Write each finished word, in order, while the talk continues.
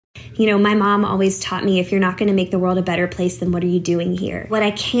my mom always taught me, if you're not going to make the world a better place, then what are you doing here? What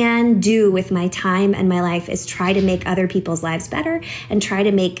I can do with my time and my life is try to make other people's lives better and try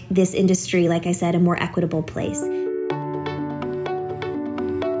to make this industry, like I said, a more equitable place.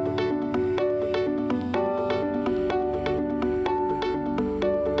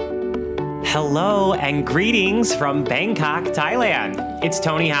 Hello and greetings from Bangkok, Thailand. It's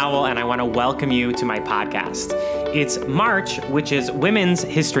Tony Howell, and I want to welcome you to my podcast. It's March, which is Women's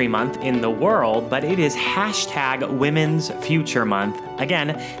History Month in the world, but it is hashtag Women's Future Month.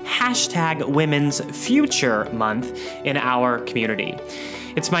 Again, hashtag Women's Future Month in our community.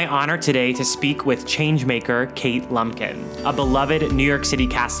 It's my honor today to speak with changemaker Kate Lumpkin, a beloved New York City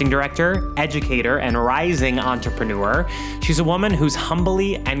casting director, educator, and rising entrepreneur. She's a woman who's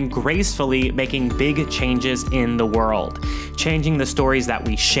humbly and gracefully making big changes in the world, changing the stories that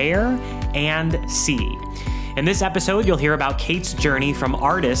we share and see. In this episode, you'll hear about Kate's journey from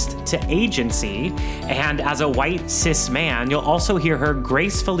artist to agency, and as a white cis man, you'll also hear her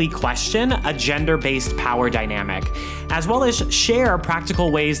gracefully question a gender-based power dynamic, as well as share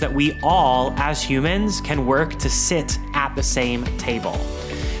practical ways that we all, as humans, can work to sit at the same table.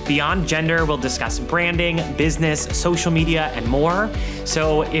 Beyond gender, we'll discuss branding, business, social media, and more.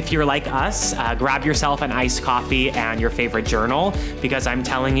 So if you're like us, grab yourself an iced coffee and your favorite journal, because I'm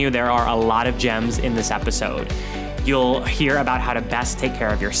telling you, there are a lot of gems in this episode. You'll hear about how to best take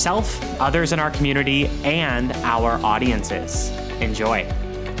care of yourself, others in our community, and our audiences. Enjoy.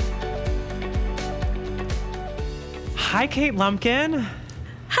 Hi, Kate Lumpkin.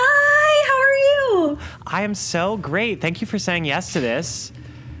 Hi, how are you? I am so great. Thank you for saying yes to this.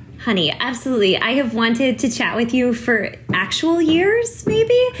 Honey, absolutely. I have wanted to chat with you for actual years,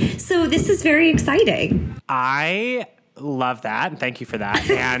 maybe. So this is very exciting. I love that. Thank you for that.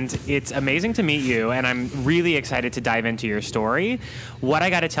 And it's amazing to meet you. And I'm really excited to dive into your story. What I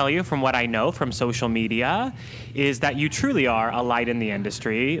got to tell you from what I know from social media is that you truly are a light in the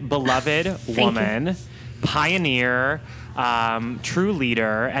industry, beloved woman, pioneer, true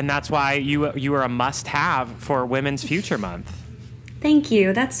leader. And that's why you are a must-have for Women's Future Month. Thank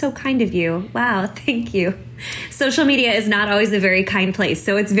you. That's so kind of you. Wow, thank you. Social media is not always a very kind place,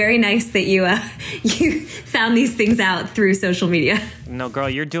 so it's very nice that you found these things out through social media. No, girl,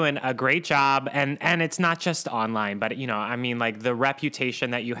 you're doing a great job, and it's not just online, but like the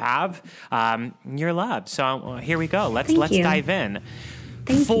reputation that you have, you're loved. So here we go. Let's dive in.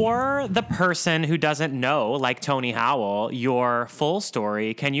 For the person who doesn't know, like Tony Howell, your full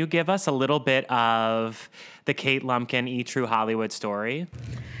story, can you give us a little bit of the Kate Lumpkin E-True Hollywood story?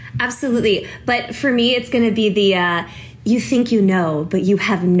 Absolutely. But for me, it's going to be the you think you know, but you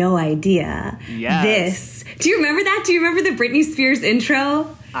have no idea. Yes. Do you remember that? Do you remember the Britney Spears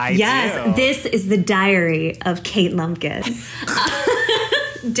intro? Yes, do. This is the diary of Kate Lumpkin.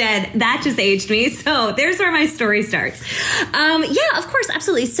 Dead. That just aged me. So there's where my story starts. Yeah, of course.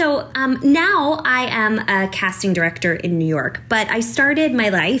 Absolutely. So now I am a casting director in New York, but I started my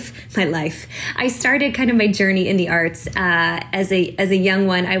life. I started kind of my journey in the arts as a young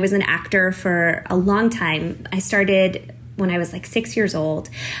one. I was an actor for a long time. I started when I was like 6 years old.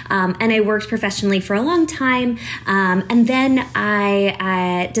 And I worked professionally for a long time. And then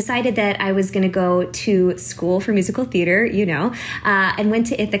I decided that I was going to go to school for musical theater, and went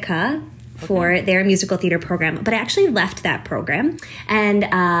to Ithaca for their musical theater program. But I actually left that program and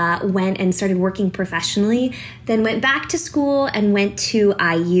went and started working professionally, then went back to school and went to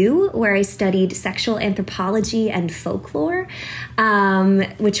IU, where I studied sexual anthropology and folklore,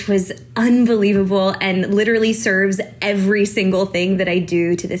 which was unbelievable and literally serves every single thing that I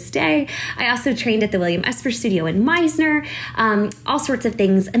do to this day. I also trained at the William Esper Studio in Meisner, all sorts of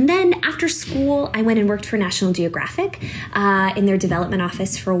things. And then after school, I went and worked for National Geographic in their development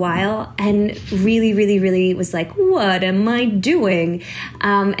office for a while, and really, really, really was like, what am I doing?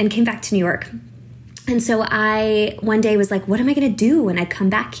 And came back to New York. And so I one day was like, what am I going to do when I come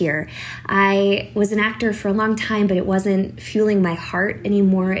back here? I was an actor for a long time, but it wasn't fueling my heart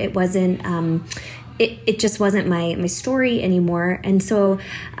anymore. It wasn't, it just wasn't my story anymore. And so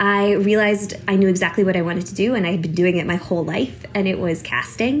I realized I knew exactly what I wanted to do, and I had been doing it my whole life, and it was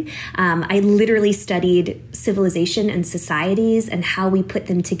casting. I literally studied civilization and societies and how we put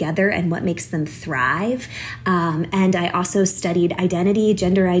them together and what makes them thrive. And I also studied identity,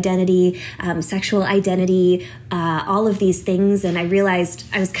 gender identity, sexual identity, all of these things. And I realized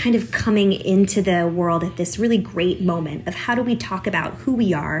I was kind of coming into the world at this really great moment of how do we talk about who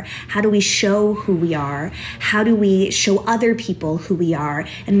we are? How do we show who we are? How do we show other people who we are?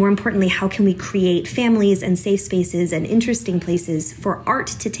 And more importantly, how can we create families and safe spaces and interesting places for art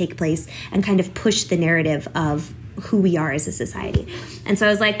to take place and kind of push the narrative of who we are as a society. And so I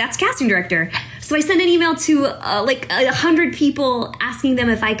was like, that's casting director. So I sent an email to like 100 people asking them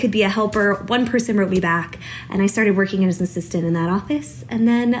if I could be a helper. One person wrote me back, and I started working as an assistant in that office. And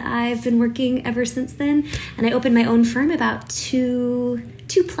then I've been working ever since then. And I opened my own firm about two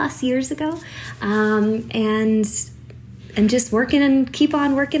plus years ago. And I'm just working and keep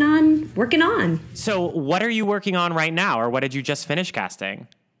on working on. So what are you working on right now, or what did you just finish casting?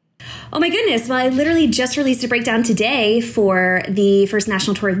 Oh my goodness. Well, I literally just released a breakdown today for the first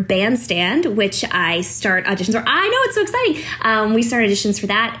national tour of Bandstand, which I start auditions for. I know, it's so exciting. We start auditions for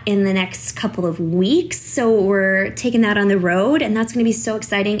that in the next couple of weeks. So we're taking that on the road, and that's going to be so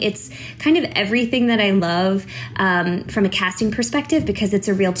exciting. It's kind of everything that I love from a casting perspective, because it's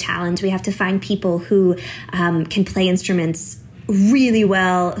a real challenge. We have to find people who can play instruments really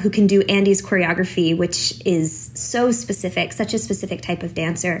well, who can do Andy's choreography, which is so specific, such a specific type of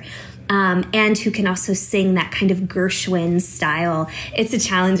dancer, and who can also sing that kind of Gershwin style. It's a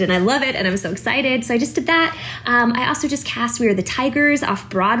challenge, and I love it, and I'm so excited. So I just did that. I also just cast We Are the Tigers off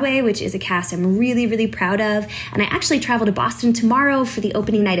Broadway, which is a cast I'm really, really proud of. And I actually travel to Boston tomorrow for the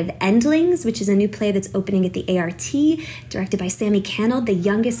opening night of Endlings, which is a new play that's opening at the ART, directed by Sammy Cannell, the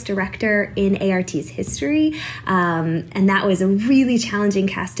youngest director in ART's history. And that was a really challenging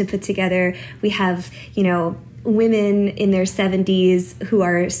cast to put together. We have, women in their 70s who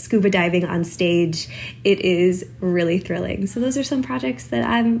are scuba diving on stage. It is really thrilling. So those are some projects that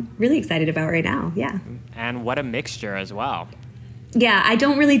I'm really excited about right now. Yeah. And what a mixture as well. Yeah, I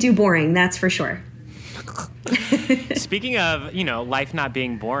don't really do boring, that's for sure. Speaking of, life not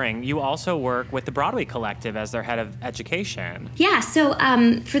being boring, you also work with the Broadway Collective as their head of education. Yeah, so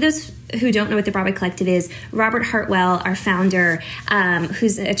for those who don't know what the Broadway Collective is, Robert Hartwell, our founder,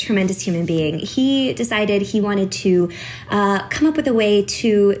 who's a tremendous human being, he decided he wanted to come up with a way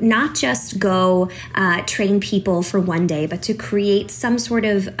to not just go train people for one day, but to create some sort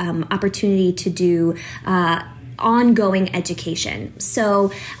of opportunity to do ongoing education.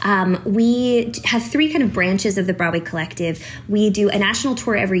 So we have three kind of branches of the Broadway Collective. We do a national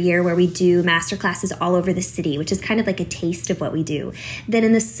tour every year where we do master classes all over the city, which is kind of like a taste of what we do. Then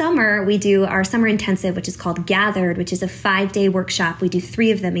in the summer, we do our summer intensive, which is called Gathered, which is a 5-day workshop. We do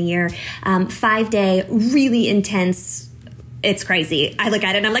 3 of them a year. 5-day, really intense. It's crazy. I look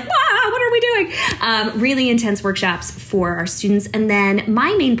at it and I'm like, wow, what are we doing? Really intense workshops for our students. And then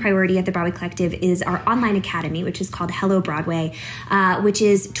my main priority at the Broadway Collective is our online academy, which is called Hello Broadway, which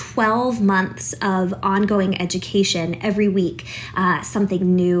is 12 months of ongoing education every week.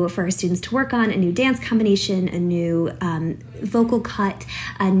 Something new for our students to work on, a new dance combination, a new vocal cut,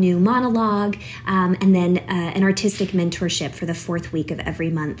 a new monologue, and then an artistic mentorship for the 4th week of every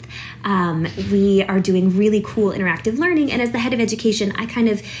month. We are doing really cool interactive learning, and as the head of education, I kind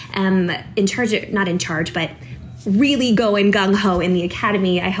of am not in charge, but really going gung-ho in the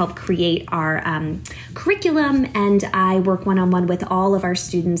academy. I help create our curriculum, and I work one-on-one with all of our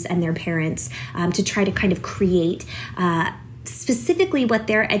students and their parents to try to kind of create specifically what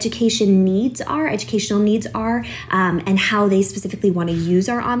their educational needs are, and how they specifically want to use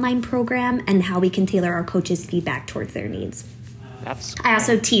our online program, and how we can tailor our coaches' feedback towards their needs. I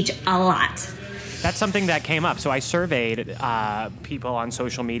also teach a lot. That's something that came up. So I surveyed people on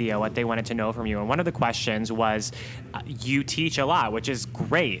social media what they wanted to know from you. And one of the questions was, you teach a lot, which is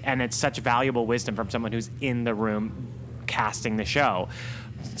great. And it's such valuable wisdom from someone who's in the room casting the show.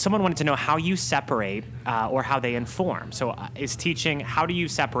 Someone wanted to know how you separate or how they inform. So is teaching, how do you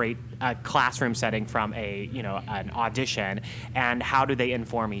separate a classroom setting from an audition, and how do they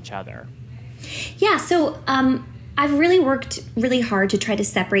inform each other? Yeah, so I've really worked really hard to try to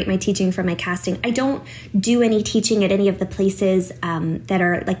separate my teaching from my casting. I don't do any teaching at any of the places that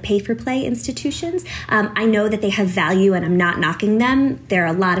are like pay-for-play institutions. I know that they have value, and I'm not knocking them. There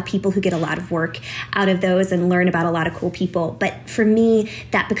are a lot of people who get a lot of work out of those and learn about a lot of cool people. But for me,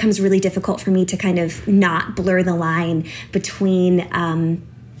 that becomes really difficult for me to kind of not blur the line between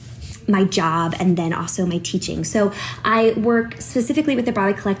my job and then also my teaching. So I work specifically with the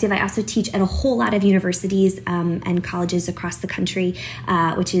Broadway Collective. I also teach at a whole lot of universities and colleges across the country,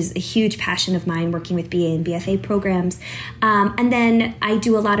 which is a huge passion of mine, working with BA and BFA programs. And then I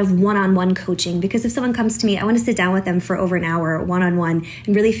do a lot of one-on-one coaching, because if someone comes to me, I want to sit down with them for over an hour one-on-one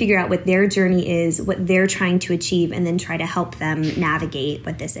and really figure out what their journey is, what they're trying to achieve, and then try to help them navigate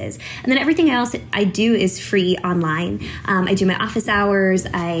what this is. And then everything else I do is free online. I do my office hours.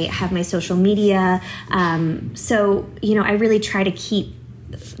 I have my social media. So, I really try to keep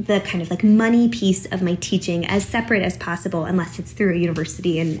the kind of like money piece of my teaching as separate as possible, unless it's through a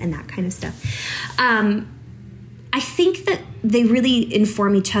university and that kind of stuff. I think that they really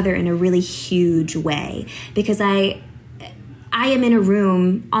inform each other in a really huge way, because I am in a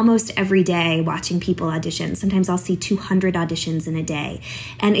room almost every day watching people audition. Sometimes I'll see 200 auditions in a day.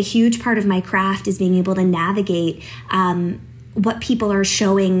 And a huge part of my craft is being able to navigate what people are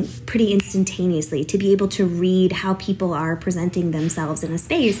showing pretty instantaneously, to be able to read how people are presenting themselves in a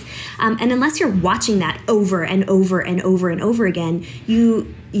space. And unless you're watching that over and over and over and over again,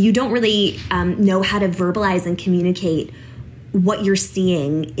 you don't really know how to verbalize and communicate what you're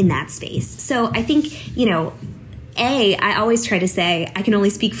seeing in that space. So I think, I always try to say I can only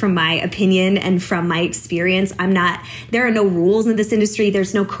speak from my opinion and from my experience. There are no rules in this industry.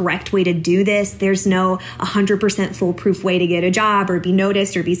 There's no correct way to do this. There's no 100% foolproof way to get a job or be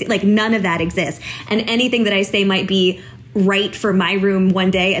noticed or be like, none of that exists. And anything that I say might be right for my room one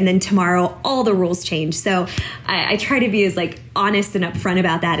day, and then tomorrow all the rules change. So I try to be as honest and upfront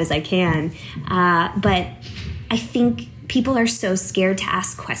about that as I can. But I think people are so scared to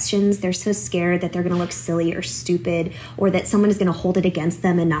ask questions. They're so scared that they're going to look silly or stupid, or that someone is going to hold it against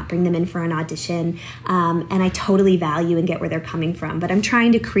them and not bring them in for an audition. And I totally value and get where they're coming from. But I'm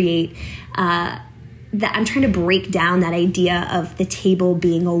trying to create I'm trying to break down that idea of the table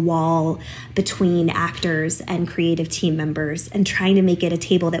being a wall between actors and creative team members, and trying to make it a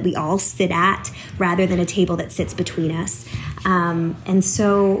table that we all sit at rather than a table that sits between us. And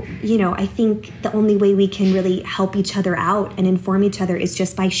so, I think the only way we can really help each other out and inform each other is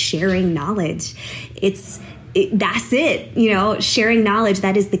just by sharing knowledge. That's it, sharing knowledge.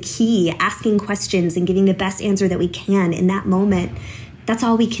 That is the key. Asking questions and giving the best answer that we can in that moment. That's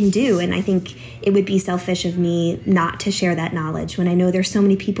all we can do. And I think it would be selfish of me not to share that knowledge when I know there's so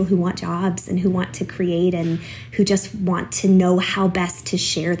many people who want jobs and who want to create and who just want to know how best to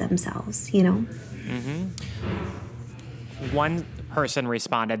share themselves, Mm-hmm. One person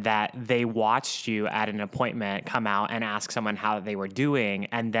responded that they watched you at an appointment come out and ask someone how they were doing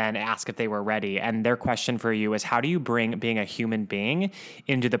and then ask if they were ready. And their question for you is, how do you bring being a human being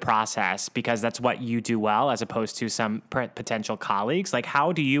into the process? Because that's what you do well, as opposed to some potential colleagues.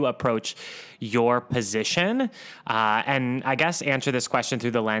 How do you approach your position? And I guess answer this question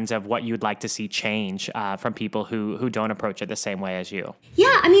through the lens of what you'd like to see change from people who don't approach it the same way as you. Yeah,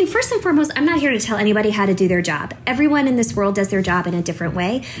 first and foremost, I'm not here to tell anybody how to do their job. Everyone in this world does their job in a different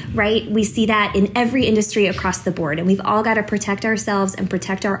way, right? We see that in every industry across the board, and we've all got to protect ourselves and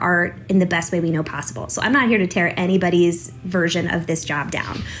protect our art in the best way we know possible. So I'm not here to tear anybody's version of this job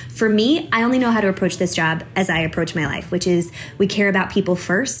down. For me, I only know how to approach this job as I approach my life, which is we care about people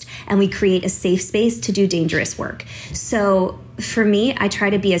first, and we create a safe space to do dangerous work. So for me, I try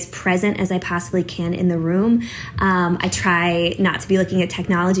to be as present as I possibly can in the room. I try not to be looking at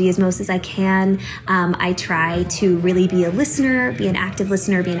technology as most as I can. I try to really be a listener, be an active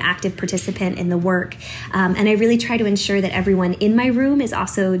participant in the work. And I really try to ensure that everyone in my room is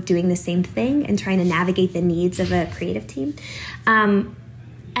also doing the same thing and trying to navigate the needs of a creative team.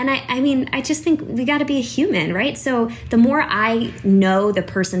 And I just think we got to be a human, right? So the more I know the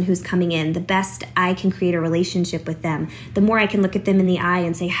person who's coming in, the best I can create a relationship with them, the more I can look at them in the eye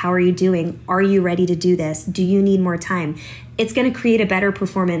and say, how are you doing? Are you ready to do this? Do you need more time? It's going to create a better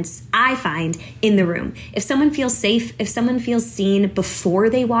performance, I find, in the room. If someone feels safe, if someone feels seen before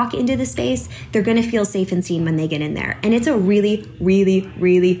they walk into the space, they're going to feel safe and seen when they get in there. And it's a really, really,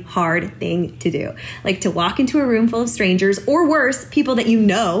 really hard thing to do. To walk into a room full of strangers, or worse, people that you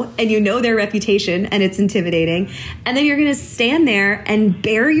know, and you know their reputation, and it's intimidating. And then you're going to stand there and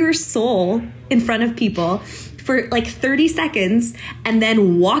bare your soul in front of people for 30 seconds and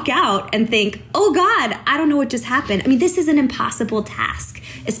then walk out and think, oh God, I don't know what just happened. This is an impossible task,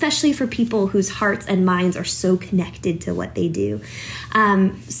 especially for people whose hearts and minds are so connected to what they do.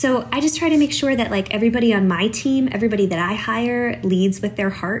 So I just try to make sure that everybody on my team, everybody that I hire leads with their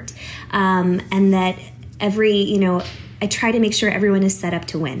heart, and that I try to make sure everyone is set up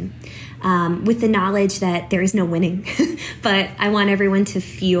to win. With the knowledge that there is no winning, but I want everyone to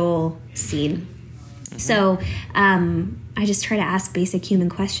feel seen. So I just try to ask basic human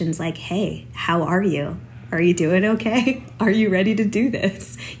questions like, hey, how are you? Are you doing okay? Are you ready to do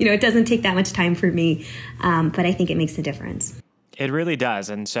this? It doesn't take that much time for me, but I think it makes a difference. It really does.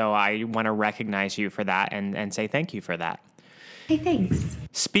 And so I want to recognize you for that and say thank you for that. Hey, thanks.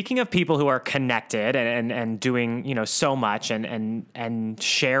 Speaking of people who are connected and doing, so much and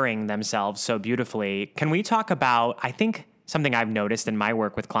sharing themselves so beautifully, can we talk about, I think, something I've noticed in my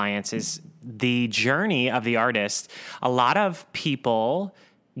work with clients is the journey of the artist. A lot of people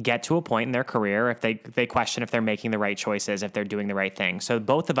get to a point in their career, if they question if they're making the right choices, if they're doing the right thing. So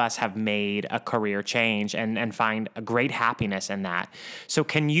both of us have made a career change and find a great happiness in that. So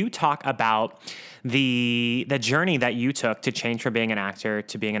can you talk about the journey that you took to change from being an actor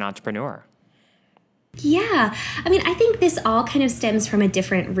to being an entrepreneur? Yeah. I mean, I think this all kind of stems from a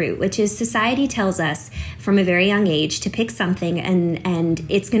different root, which is society tells us from a very young age to pick something and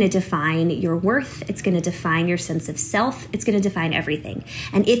it's going to define your worth. It's going to define your sense of self. It's going to define everything.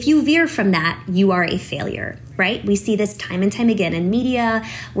 And if you veer from that, you are a failure, right? We see this time and time again in media.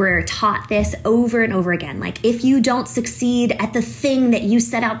 We're taught this over and over again. Like, if you don't succeed at the thing that you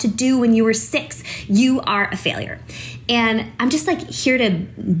set out to do when you were 6, you are a failure. And I'm just like here to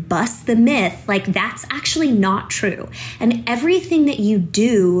bust the myth. Like, that's actually not true. And everything that you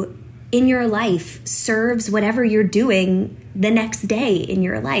do in your life serves whatever you're doing the next day in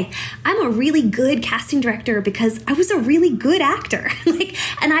your life. I'm a really good casting director because I was a really good actor.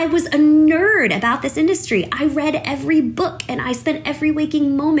 And I was a nerd about this industry. I read every book and I spent every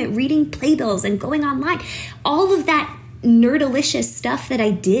waking moment reading playbills and going online. All of that nerdalicious stuff that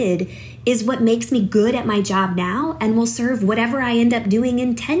I did is what makes me good at my job now and will serve whatever I end up doing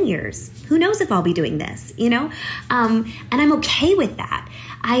in 10 years. Who knows if I'll be doing this, And I'm okay with that.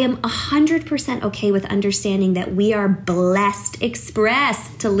 I am 100% okay with understanding that we are blessed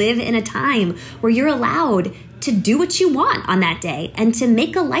express to live in a time where you're allowed to do what you want on that day and to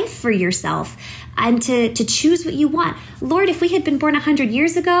make a life for yourself and to choose what you want. Lord, if we had been born 100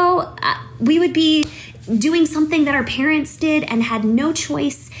 years ago, we would be doing something that our parents did and had no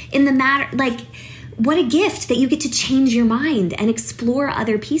choice in the matter. Like, what a gift that you get to change your mind and explore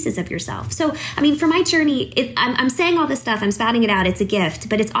other pieces of yourself. So, I mean, for my journey, I'm saying all this stuff, I'm spouting it out, it's a gift,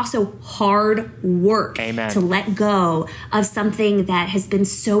 but it's also hard work. Amen. To let go of something that has been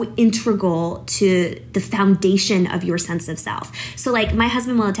so integral to the foundation of your sense of self. So, like, my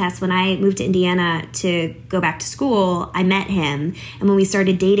husband will attest, when I moved to Indiana to go back to school, I met him. And when we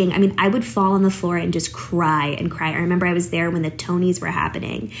started dating, I mean, I would fall on the floor and just cry and cry. I remember I was there when the Tonys were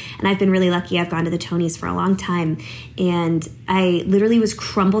happening. And I've been really lucky. I've gone to the Tonys for a long time, and I literally was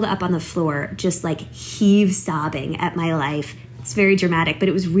crumbled up on the floor, just like heave sobbing at my life. It's very dramatic, but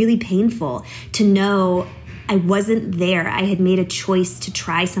it was really painful to know I wasn't there. I had made a choice to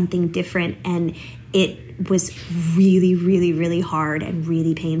try something different, and it was really, really, really hard and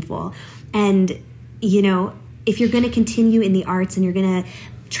really painful. And, if you're going to continue in the arts and you're going to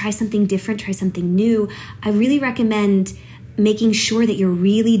try something different, try something new, I really recommend making sure that you're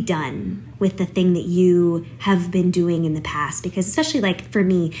really done with the thing that you have been doing in the past. Because especially like for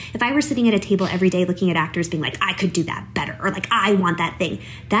me, if I were sitting at a table every day looking at actors being like, I could do that better, or like, I want that thing,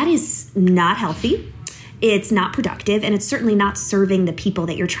 that is not healthy. It's not productive, and it's certainly not serving the people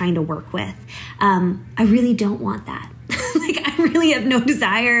that you're trying to work with. I really don't want that. I really have no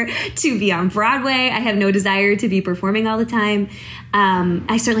desire to be on Broadway. I have no desire to be performing all the time.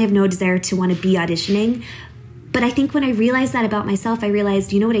 I certainly have no desire to want to be auditioning. But I think when I realized that about myself, I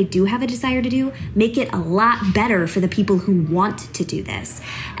realized, you know what I do have a desire to do? Make it a lot better for the people who want to do this.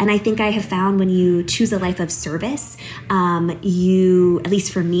 And I think I have found when you choose a life of service, at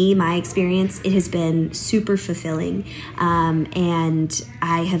least for me, my experience, it has been super fulfilling. And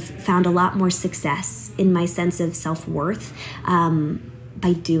I have found a lot more success in my sense of self-worth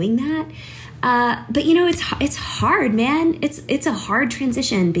by doing that. But it's hard, man. It's a hard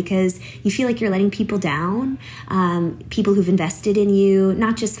transition because you feel like you're letting people down, people who've invested in you,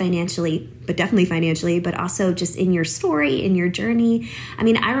 not just financially, but definitely financially, but also just in your story, in your journey. I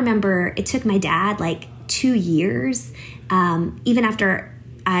mean, I remember it took my dad like 2 years, even after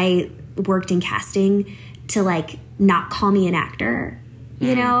I worked in casting, to like not call me an actor,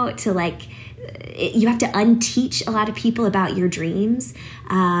 to like, you have to unteach a lot of people about your dreams.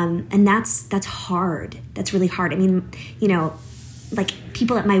 And that's hard. That's really hard. I mean, like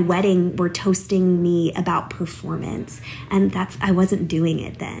people at my wedding were toasting me about performance, and I wasn't doing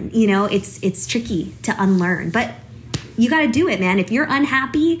it then. It's tricky to unlearn, but you got to do it, man. If you're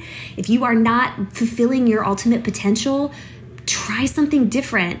unhappy, if you are not fulfilling your ultimate potential, try something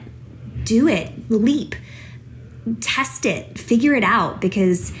different. Do it. Leap. Test it. Figure it out,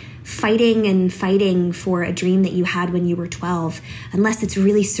 because fighting for a dream that you had when you were 12, unless it's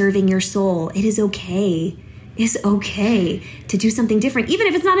really serving your soul, it is okay. It's okay to do something different, even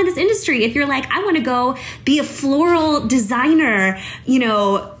if it's not in this industry. If you're like, I want to go be a floral designer,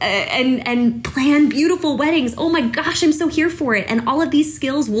 and plan beautiful weddings. Oh my gosh, I'm so here for it. And all of these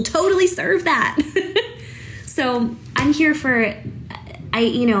skills will totally serve that. So I'm here for,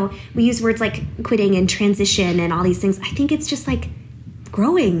 we use words like quitting and transition and all these things. I think it's just like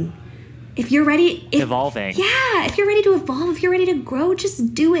growing. if you're ready, evolving. Yeah, if you're ready to evolve, if you're ready to grow,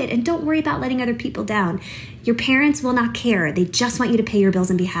 just do it. And don't worry about letting other people down. Your parents will not care. They just want you to pay your bills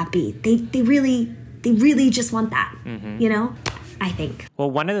and be happy. They really just want that, you know? I think.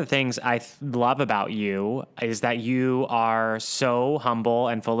 Well, one of the things I love about you is that you are so humble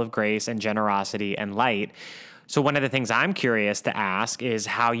and full of grace and generosity and light. So one of the things I'm curious to ask is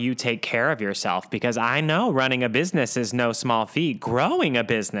how you take care of yourself, because I know running a business is no small feat, growing a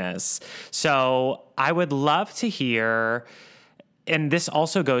business. So I would love to hear, and this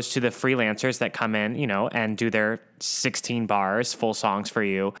also goes to the freelancers that come in, you know, and do their 16 bars, full songs for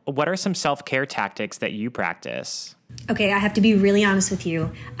you. What are some self-care tactics that you practice? Okay, I have to be really honest with you.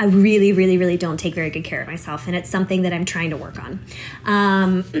 I really, really, really don't take very good care of myself, and it's something that I'm trying to work on.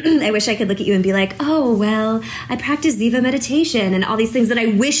 I wish I could look at you and be like, oh, well, I practice Ziva meditation and all these things that I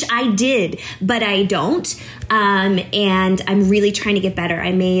wish I did, but I don't. And I'm really trying to get better.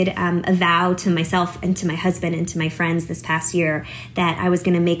 I made a vow to myself and to my husband and to my friends this past year that I was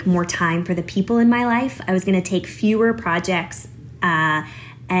going to make more time for the people in my life. I was going to take fewer projects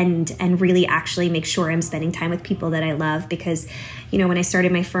and really actually make sure I'm spending time with people that I love, because, you know, when I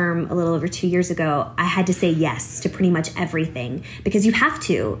started my firm a little over 2 years ago, I had to say yes to pretty much everything, because you have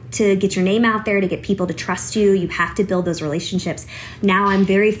to get your name out there, to get people to trust you. You have to build those relationships. Now I'm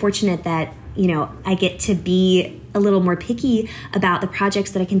very fortunate that, you know, I get to be a little more picky about the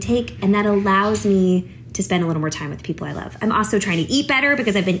projects that I can take, and that allows me to spend a little more time with people I love. I'm also trying to eat better,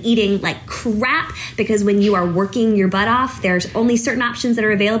 because I've been eating like crap, because when you are working your butt off, there's only certain options that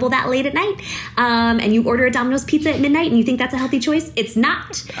are available that late at night. And you order a Domino's pizza at midnight and you think that's a healthy choice. It's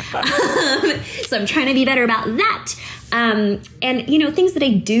not. So I'm trying to be better about that. And, you know, things that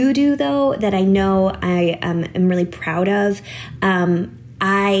I do though, that I know I am really proud of.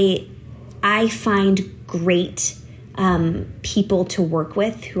 I find great people to work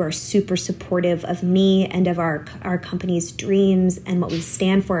with who are super supportive of me and of our company's dreams and what we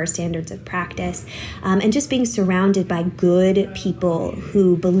stand for, our standards of practice, and just being surrounded by good people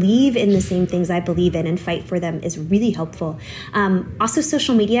who believe in the same things I believe in and fight for them is really helpful. Also,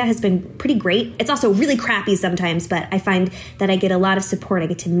 social media has been pretty great. It's also really crappy sometimes, but I find that I get a lot of support. I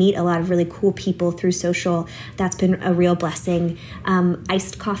get to meet a lot of really cool people through social. That's been a real blessing.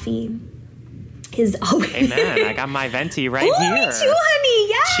 Iced coffee is always... Amen. I got my venti right here. Me too, honey.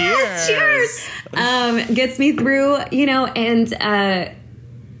 Yes. Cheers. Gets me through, you know, and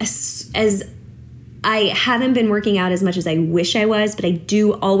as I haven't been working out as much as I wish I was, but I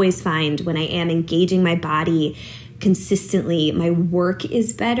do always find when I am engaging my body consistently, my work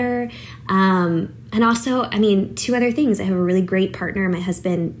is better. And also, I mean, two other things. I have a really great partner. My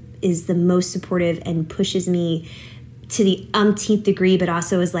husband is the most supportive and pushes me to the umpteenth degree, but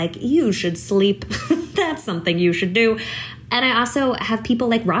also is like, you should sleep. That's something you should do. And I also have people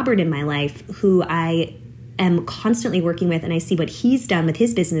like Robert in my life who I am constantly working with, and I see what he's done with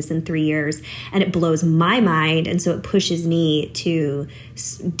his business in 3 years, and it blows my mind. And so it pushes me to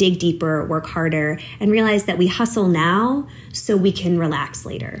dig deeper, work harder, and realize that we hustle now so we can relax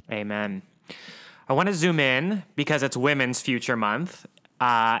later. Amen. I want to zoom in because it's Women's Future Month.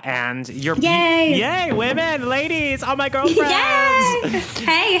 And you're... Yay, women, ladies, all my girlfriends. Yay!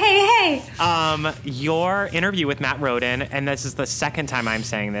 Hey. Your interview with Matt Roden, and this is the second time I'm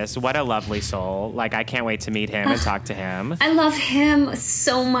saying this, what a lovely soul. Like, I can't wait to meet him and talk to him. I love him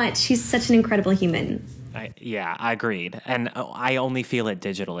so much. He's such an incredible human. I agreed. And I only feel it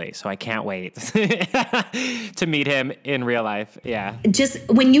digitally, so I can't wait to meet him in real life. Yeah. Just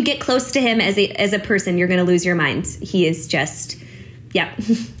when you get close to him as a person, you're going to lose your mind. He is just... Yeah.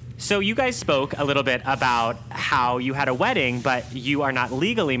 So you guys spoke a little bit about how you had a wedding, but you are not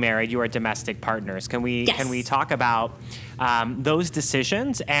legally married. You are domestic partners. Can we talk about those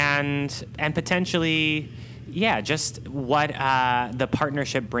decisions and potentially, just what the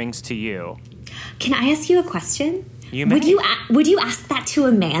partnership brings to you? Can I ask you a question? You may. Would you ask that to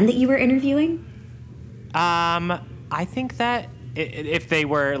a man that you were interviewing? I think that if they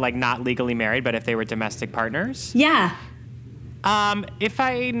were like not legally married, but if they were domestic partners. Yeah.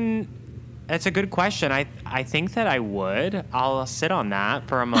 That's a good question. I think that I would. I'll sit on that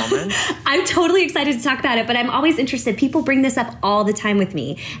for a moment. I'm totally excited to talk about it, but I'm always interested. People bring this up all the time with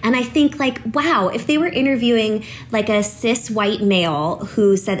me. And I think like, wow, if they were interviewing like a cis white male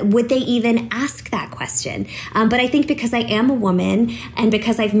who said, would they even ask that question? But I think because I am a woman and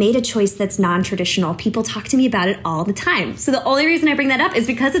because I've made a choice that's non-traditional, people talk to me about it all the time. So the only reason I bring that up is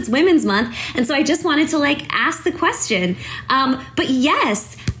because it's Women's Month. And so I just wanted to like ask the question. But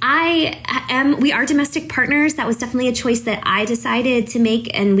yes, we are domestic partners. That was definitely a choice that I decided to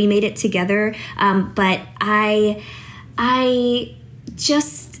make, and we made it together. But I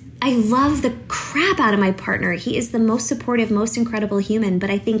just I love the crap out of my partner. He is the most supportive, most incredible human. But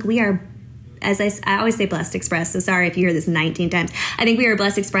I think we are, as I always say, blessed expressed. So sorry if you hear this 19 times. I think we are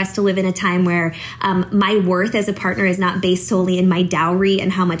blessed expressed to live in a time where my worth as a partner is not based solely in my dowry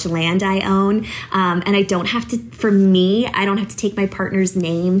and how much land I own. And I don't have to, for me, I don't have to take my partner's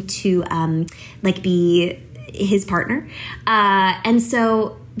name to be his partner. And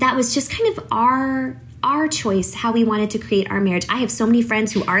so that was just kind of our choice, how we wanted to create our marriage. I have so many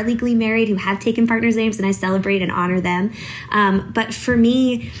friends who are legally married, who have taken partners' names, and I celebrate and honor them. But for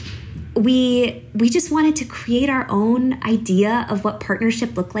me, we just wanted to create our own idea of what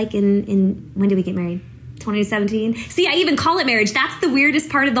partnership looked like in when did we get married? 2017. See, I even call it marriage. That's the weirdest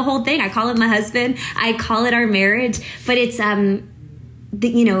part of the whole thing. I call it my husband. I call it our marriage, but it's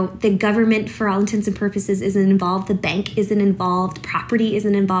the government, for all intents and purposes, isn't involved. The bank isn't involved. Property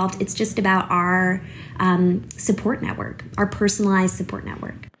isn't involved. It's just about our support network, our personalized support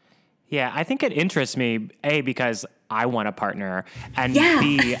network. Yeah, I think it interests me, A, because I want a partner, and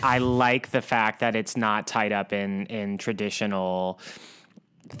B, I like the fact that it's not tied up in traditional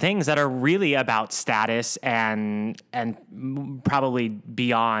things that are really about status and probably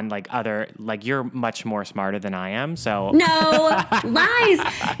beyond you're much more smarter than I am. So no lies.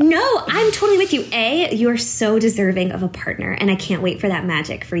 No, I'm totally with you. A, you are so deserving of a partner, and I can't wait for that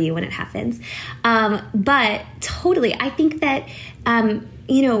magic for you when it happens. But totally, I think that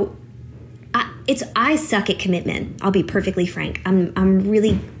I suck at commitment. I'll be perfectly frank. I'm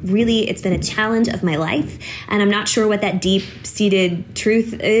really, it's been a challenge of my life, and I'm not sure what that deep-seated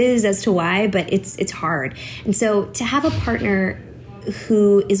truth is as to why, but it's hard. And so to have a partner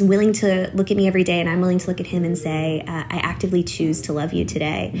who is willing to look at me every day and I'm willing to look at him and say, I actively choose to love you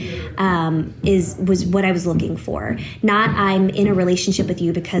today, was what I was looking for. Not I'm in a relationship with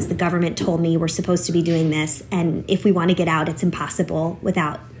you because the government told me we're supposed to be doing this, and if we want to get out, it's impossible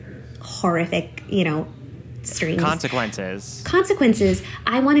without horrific, strings. Consequences.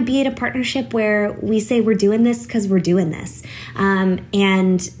 I want to be in a partnership where we say we're doing this because we're doing this,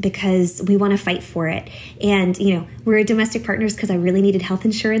 and because we want to fight for it. And, we're domestic partners because I really needed health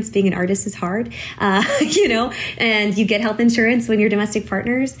insurance. Being an artist is hard, and you get health insurance when you're domestic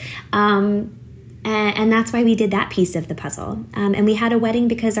partners. And that's why we did that piece of the puzzle. And we had a wedding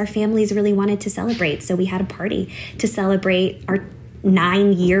because our families really wanted to celebrate. So we had a party to celebrate our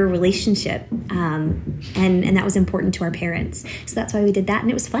 9-year relationship. And that was important to our parents. So that's why we did that.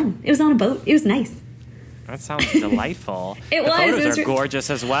 And it was fun. It was on a boat. It was nice. That sounds delightful. The photos are gorgeous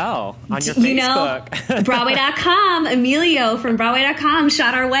as well on your Facebook. Broadway.com, Emilio from Broadway.com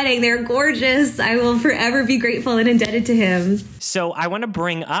shot our wedding. They're gorgeous. I will forever be grateful and indebted to him. So I want to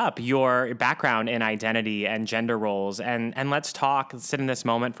bring up your background in identity and gender roles. And let's sit in this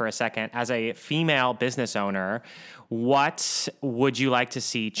moment for a second. As a female business owner, what would you like to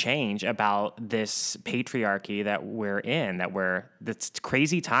see change about this patriarchy that we're in, this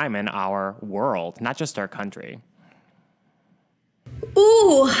crazy time in our world, not just our country?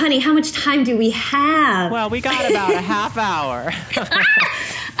 Ooh, honey, how much time do we have? Well, we got about a half hour.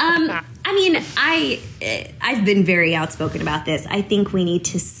 I've been very outspoken about this. I think we need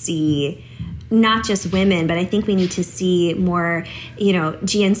to see not just women, but I think we need to see more,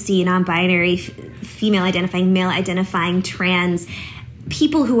 GNC, non-binary, female identifying, male identifying, trans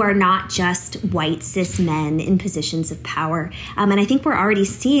people who are not just white cis men in positions of power. And I think we're already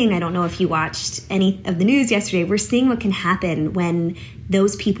seeing, I don't know if you watched any of the news yesterday, we're seeing what can happen when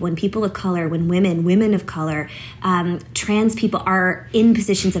those people, when people of color, when women of color, trans people are in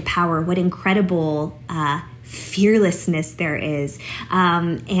positions of power, what incredible fearlessness there is,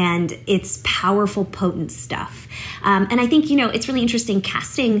 and it's powerful, potent stuff. And I think, it's really interesting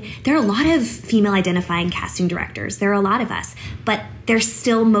casting. There are a lot of female identifying casting directors. There are a lot of us, but they're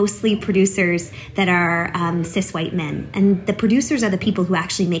still mostly producers that are cis white men. And the producers are the people who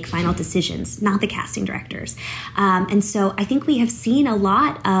actually make final decisions, not the casting directors. And so I think we have seen a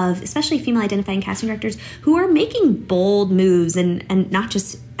lot of, especially female identifying casting directors, who are making bold moves, and not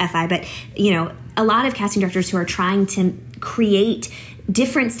just FI, but, a lot of casting directors who are trying to create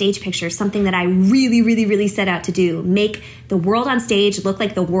different stage pictures, something that I really, really, really set out to do. Make the world on stage look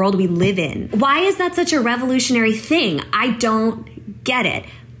like the world we live in. Why is that such a revolutionary thing? I don't get it.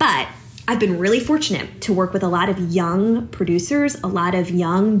 But I've been really fortunate to work with a lot of young producers, a lot of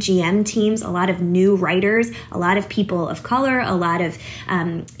young GM teams, a lot of new writers, a lot of people of color, a lot of,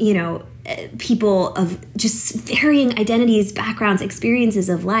 people of just varying identities, backgrounds, experiences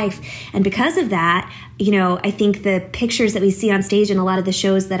of life. And because of that, I think the pictures that we see on stage in a lot of the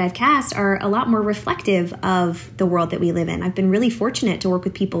shows that I've cast are a lot more reflective of the world that we live in. I've been really fortunate to work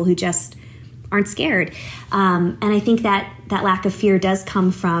with people who just aren't scared. And I think that lack of fear does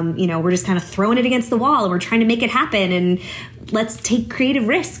come from, we're just kind of throwing it against the wall and we're trying to make it happen and let's take creative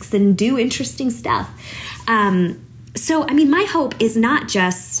risks and do interesting stuff. So, I mean, my hope is not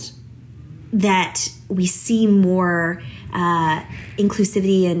just that we see more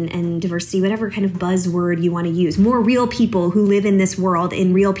inclusivity and diversity, whatever kind of buzzword you want to use, more real people who live in this world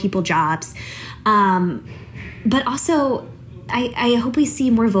in real people jobs. But also, I hope we see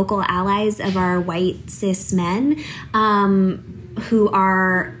more vocal allies of our white cis men who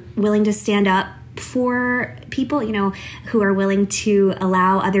are willing to stand up for people, who are willing to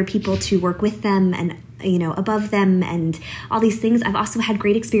allow other people to work with them and, above them and all these things. I've also had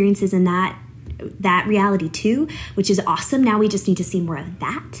great experiences in that reality too, which is awesome. Now we just need to see more of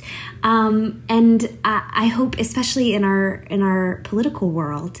that. And I hope, especially in our political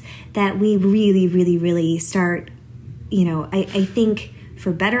world, that we really, really, really start, I think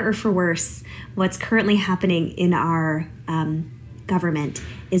for better or for worse, what's currently happening in our government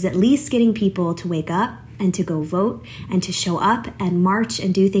is at least getting people to wake up and to go vote and to show up and march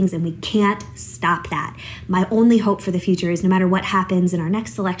and do things, and we can't stop that. My only hope for the future is no matter what happens in our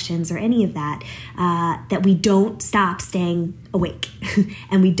next elections or any of that, that we don't stop staying awake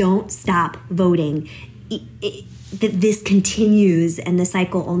and we don't stop voting. That this continues and the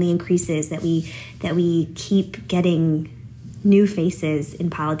cycle only increases, that we keep getting new faces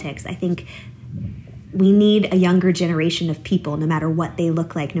in politics. I think we need a younger generation of people, no matter what they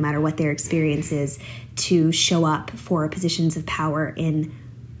look like, no matter what their experience is, to show up for positions of power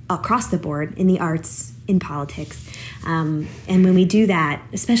across the board, in the arts, in politics. And when we do that,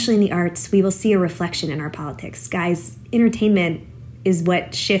 especially in the arts, we will see a reflection in our politics. Guys, entertainment is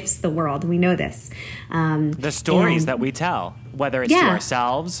what shifts the world. We know this. The stories that we tell, whether it's to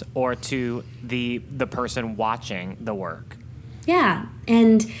ourselves or to the person watching the work. Yeah.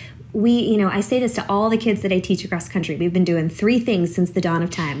 And we, I say this to all the kids that I teach across the country. We've been doing 3 things since the dawn of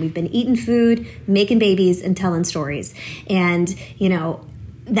time. We've been eating food, making babies, and telling stories. And,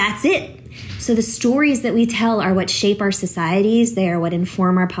 that's it. So the stories that we tell are what shape our societies. They are what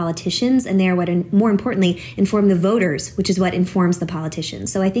inform our politicians, and they are what, more importantly, inform the voters, which is what informs the politicians.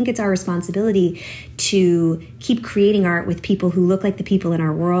 So I think it's our responsibility to keep creating art with people who look like the people in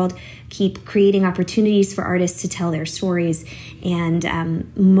our world, keep creating opportunities for artists to tell their stories, and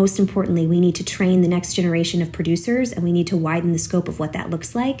most importantly, we need to train the next generation of producers, and we need to widen the scope of what that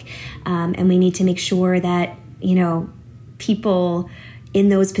looks like, and we need to make sure that, people in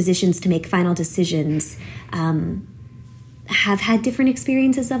those positions to make final decisions have had different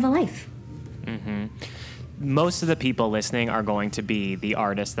experiences of a life. Mm-hmm. Most of the people listening are going to be the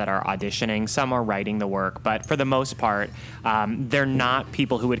artists that are auditioning. Some are writing the work, but for the most part, they're not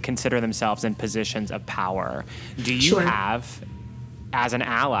people who would consider themselves in positions of power. Do you have, as an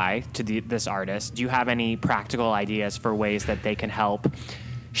ally to this artist, do you have any practical ideas for ways that they can help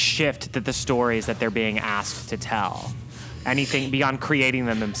shift the stories that they're being asked to tell? Anything beyond creating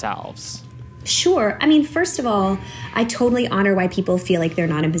them themselves? Sure. I mean, first of all, I totally honor why people feel like they're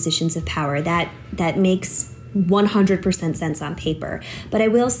not in positions of power. That makes 100% sense on paper. But I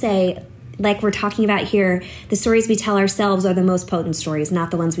will say, like we're talking about here, the stories we tell ourselves are the most potent stories,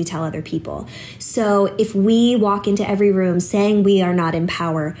 not the ones we tell other people. So if we walk into every room saying we are not in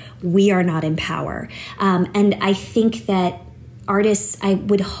power, we are not in power. And I think that artists, I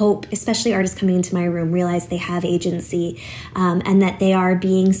would hope, especially artists coming into my room, realize they have agency, and that they are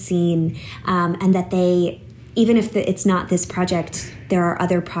being seen, and that they, even if it's not this project, there are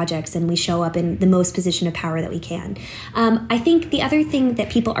other projects, and we show up in the most position of power that we can. I think the other thing that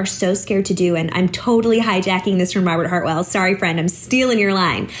people are so scared to do, and I'm totally hijacking this from Robert Hartwell. Sorry, friend, I'm stealing your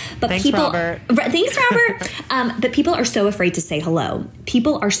line. But Thanks, Robert. Thanks, Robert. But people are so afraid to say hello.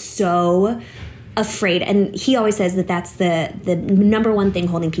 People are so afraid, and he always says that that's the number one thing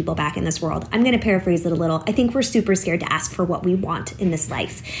holding people back in this world. I'm going to paraphrase it a little. I think we're super scared to ask for what we want in this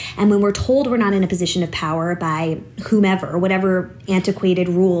life. And when we're told we're not in a position of power by whomever, whatever antiquated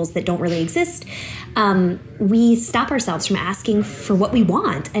rules that don't really exist, we stop ourselves from asking for what we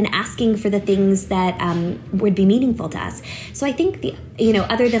want and asking for the things that would be meaningful to us. So I think,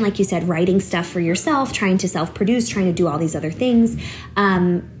 other than, like you said, writing stuff for yourself, trying to self-produce, trying to do all these other things,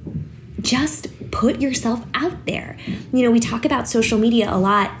 just put yourself out there. We talk about social media a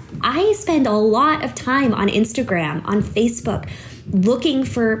lot. I spend a lot of time on Instagram, on Facebook, looking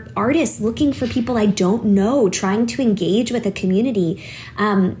for artists, looking for people I don't know, trying to engage with a community.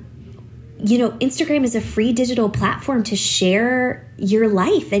 Instagram is a free digital platform to share your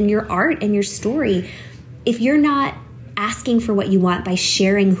life and your art and your story. If you're not asking for what you want by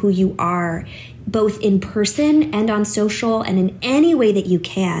sharing who you are both in person and on social and in any way that you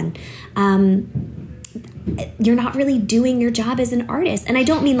can, you're not really doing your job as an artist. And I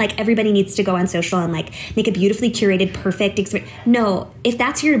don't mean like everybody needs to go on social and like make a beautifully curated, perfect experience. No, if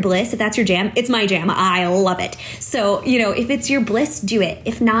that's your bliss, if that's your jam, it's my jam. I love it. So, if it's your bliss, do it.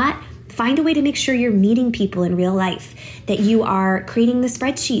 If not, find a way to make sure you're meeting people in real life, that you are creating the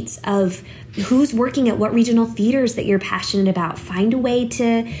spreadsheets of who's working at what regional theaters that you're passionate about. Find a way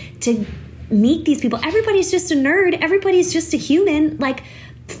to meet these people. Everybody's just a nerd. Everybody's just a human. Like,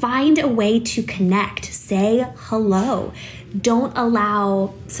 find a way to connect. Say hello. Don't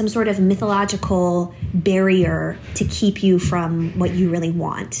allow some sort of mythological barrier to keep you from what you really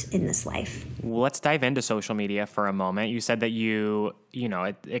want in this life. Let's dive into social media for a moment. You said that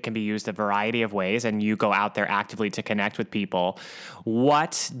it can be used a variety of ways, and you go out there actively to connect with people.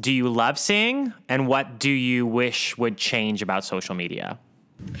 What do you love seeing, and what do you wish would change about social media?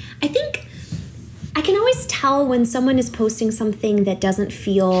 I think I can always tell when someone is posting something that doesn't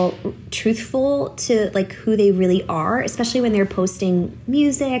feel truthful to like who they really are, especially when they're posting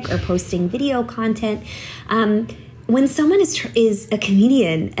music or posting video content. When someone is a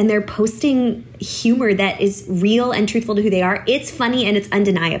comedian and they're posting humor that is real and truthful to who they are, it's funny and it's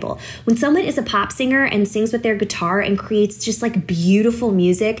undeniable. When someone is a pop singer and sings with their guitar and creates just like beautiful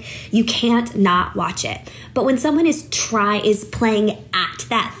music, you can't not watch it. But when someone is playing at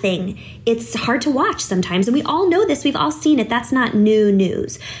that thing, it's hard to watch sometimes. And we all know this. We've all seen it. That's not new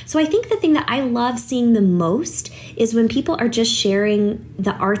news. So I think the thing that I love seeing the most is when people are just sharing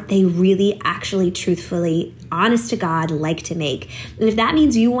the art they really actually truthfully, honest to God, like to make. And if that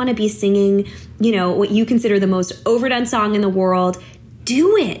means you want to be singing, what you consider the most overdone song in the world,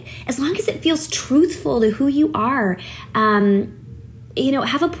 do it. As long as it feels truthful to who you are.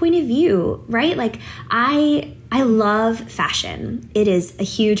 Have a point of view, right? Like I love fashion. It is a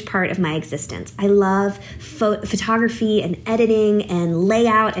huge part of my existence. I love photography and editing and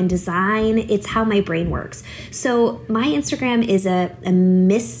layout and design. It's how my brain works. So my Instagram is a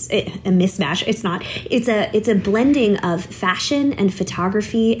mismatch. It's not. It's a blending of fashion and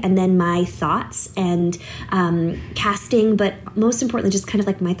photography, and then my thoughts and casting, but most importantly, just kind of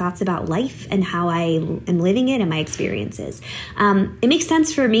like my thoughts about life and how I am living it and my experiences. It makes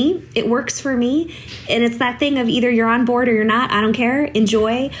sense for me. It works for me, and it's that thing of either you're on board or you're not. I don't care.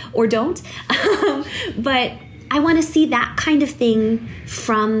 Enjoy or don't. But I want to see that kind of thing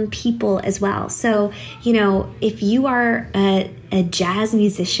from people as well. So, if you are a jazz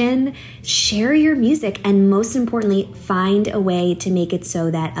musician, share your music, and most importantly, find a way to make it so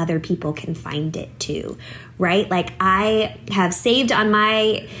that other people can find it too, right? Like, I have saved on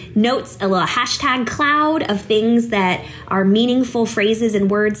my notes a little hashtag cloud of things that are meaningful phrases and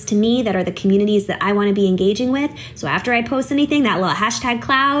words to me that are the communities that I want to be engaging with. So after I post anything, that little hashtag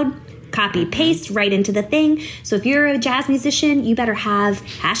cloud, copy, paste right into the thing. So if you're a jazz musician, you better have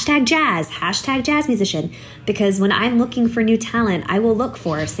hashtag jazz musician, because when I'm looking for new talent, I will look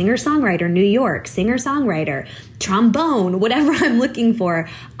for singer-songwriter, New York, singer-songwriter, trombone, whatever I'm looking for,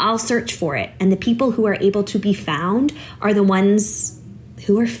 I'll search for it. And the people who are able to be found are the ones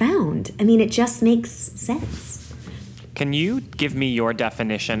who are found. I mean, it just makes sense. Can you give me your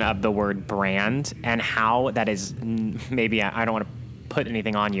definition of the word brand and how that is, maybe I don't want to put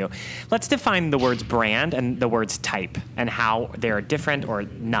anything on you. Let's define the words brand and the words type and how they're different or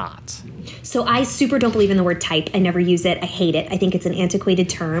not. So I super don't believe in the word type. I never use it. I hate it. I think it's an antiquated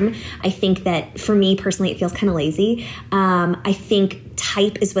term. I think that for me personally, it feels kind of lazy. I think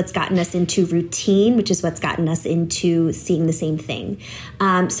type is what's gotten us into routine, which is what's gotten us into seeing the same thing.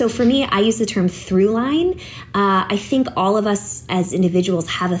 So for me, I use the term through line. I think all of us as individuals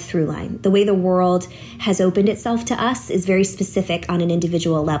have a through line. The way the world has opened itself to us is very specific on an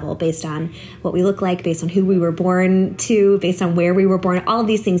individual level, based on what we look like, based on who we were born to, based on where we were born. All of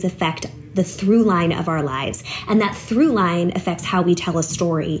these things affect the through line of our lives. And that through line affects how we tell a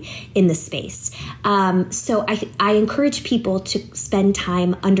story in the space. So I encourage people to spend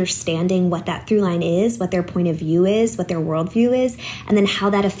time understanding what that through line is, what their point of view is, what their worldview is, and then how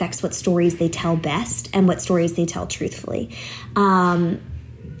that affects what stories they tell best and what stories they tell truthfully.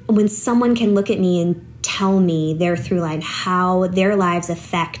 When someone can look at me and tell me their through line, how their lives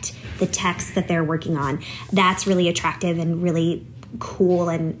affect the text that they're working on, that's really attractive and really cool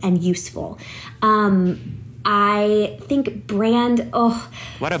and useful. I think brand,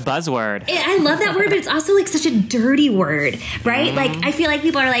 what a buzzword. I love that word, but it's also like such a dirty word, right? Like, I feel like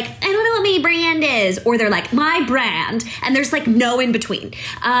people are like, I don't know what my brand is, or they're like, my brand, and there's like no in between.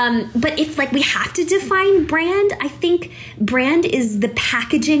 But if like we have to define brand, I think brand is the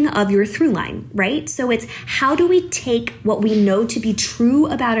packaging of your through line, right? So it's how do we take what we know to be true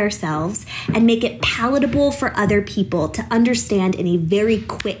about ourselves and make it palatable for other people to understand in a very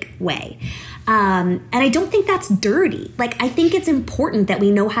quick way. And I don't think that's dirty. Like, I think it's important that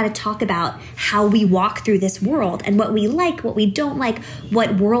we know how to talk about how we walk through this world and what we like, what we don't like,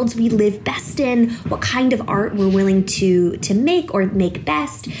 what worlds we live best in, what kind of art we're willing to make or make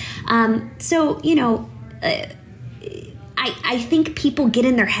best. So, you know, I think people get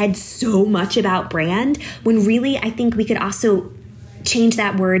in their head so much about brand when really I think we could also change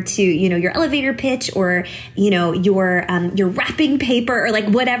that word to, you know, your elevator pitch or, you know, your wrapping paper or like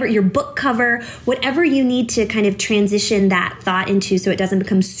whatever, your book cover, whatever you need to kind of transition that thought into so it doesn't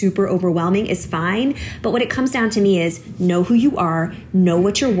become super overwhelming is fine. But what it comes down to me is know who you are, know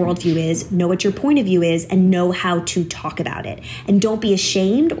what your worldview is, know what your point of view is, and know how to talk about it. And don't be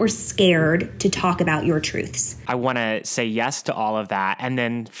ashamed or scared to talk about your truths. I want to say yes to all of that and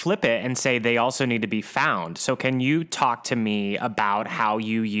then flip it and say they also need to be found. So can you talk to me about how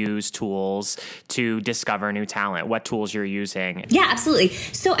you use tools to discover new talent, what tools you're using? Yeah, absolutely.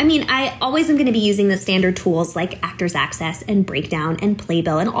 So, I mean, I always am going to be using the standard tools like Actors Access and Breakdown and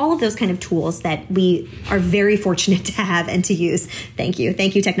Playbill and all of those kind of tools that we are very fortunate to have and to use. Thank you.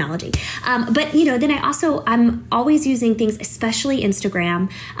 Thank you, technology. But, you know, then I'm always using things, especially Instagram,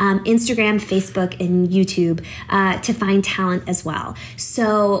 Facebook, and YouTube to find talent as well.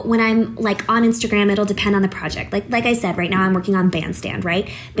 So when I'm like on Instagram, it'll depend on the project. Like I said, right now I'm working on Bandstand, right?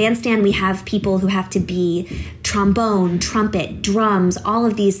 Bandstand, we have people who have to be trombone, trumpet, drums, all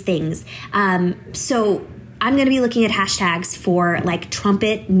of these things. So I'm going to be looking at hashtags for like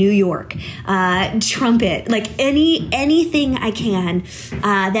trumpet New York, trumpet, like anything I can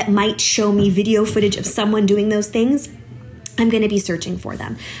that might show me video footage of someone doing those things. I'm going to be searching for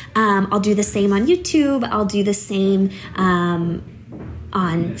them. I'll do the same on YouTube. I'll do the same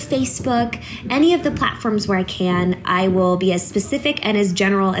on Facebook, any of the platforms where I can. I will be as specific and as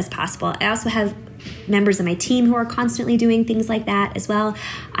general as possible. I also have members of my team who are constantly doing things like that as well.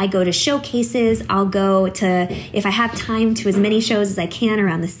 I go to showcases. I'll go to, if I have time, to as many shows as I can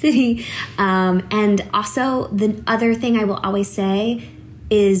around the city. And also the other thing I will always say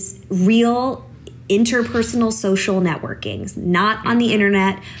is real interpersonal social networking, not on the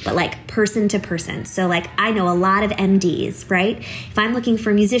internet, but like person to person. So like I know a lot of MDs, right? If I'm looking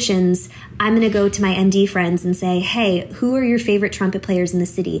for musicians, I'm going to go to my MD friends and say, hey, who are your favorite trumpet players in the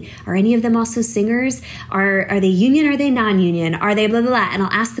city? Are any of them also singers? Are they union? Are they non-union? Are they blah, blah, blah? And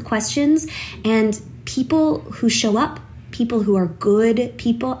I'll ask the questions, and people who show up, people who are good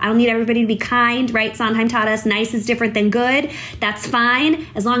people. I don't need everybody to be kind, right? Sondheim taught us nice is different than good. That's fine.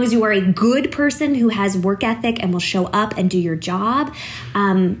 As long as you are a good person who has work ethic and will show up and do your job,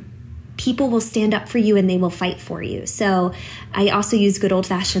 people will stand up for you and they will fight for you. So I also use good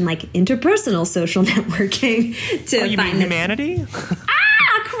old-fashioned like interpersonal social networking to you find mean humanity?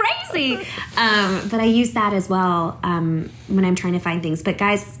 Crazy. But I use that as well when I'm trying to find things. But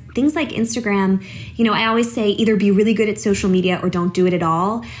guys, things like Instagram, you know, I always say either be really good at social media or don't do it at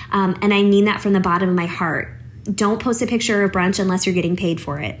all. And I mean that from the bottom of my heart. Don't post a picture of brunch unless you're getting paid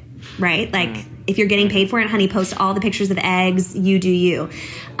for it, right? Like if you're getting paid for it, honey, post all the pictures of eggs, you do you.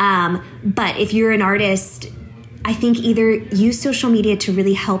 But if you're an artist, I think either use social media to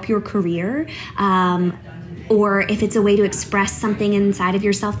really help your career, or if it's a way to express something inside of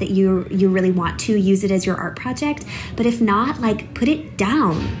yourself that you really want to, use it as your art project. But if not, like put it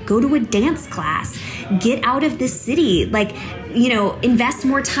down. Go to a dance class. Get out of this city. Like, you know, invest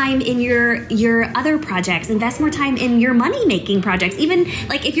more time in your other projects. Invest more time in your money-making projects. Even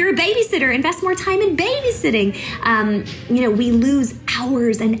like if you're a babysitter, invest more time in babysitting. You know, we lose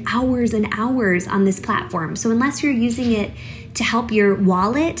hours and hours and hours on this platform. So unless you're using it to help your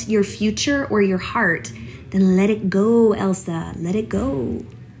wallet, your future, or your heart, then let it go, Elsa. Let it go.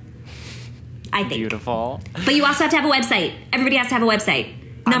 I think. Beautiful. But you also have to have a website. Everybody has to have a website.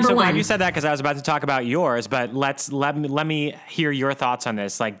 I'm so Number glad one. you said that because I was about to talk about yours, but let me hear your thoughts on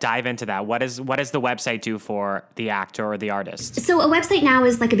this. Like dive into that. What does the website do for the actor or the artist? So a website now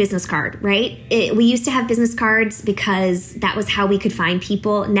is like a business card, right? We used to have business cards because that was how we could find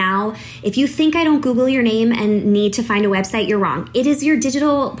people. Now, if you think I don't Google your name and need to find a website, you're wrong. It is your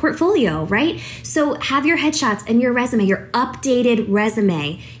digital portfolio, right? So have your headshots and your resume, your updated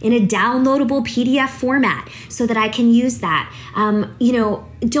resume in a downloadable PDF format so that I can use that. You know,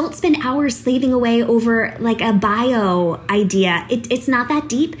 don't spend hours slaving away over like a bio idea. It's not that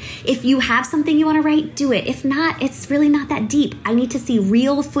deep. If you have something you want to write, do it. If not, it's really not that deep. I need to see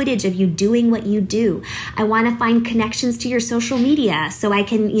real footage of you doing what you do. I want to find connections to your social media so I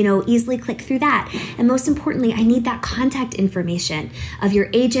can, easily click through that. And most importantly, I need that contact information of your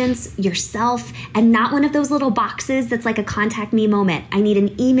agents, yourself, and not one of those little boxes that's like a contact me moment. I need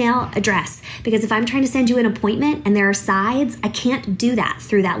an email address, because if I'm trying to send you an appointment and there are sides, I can't do that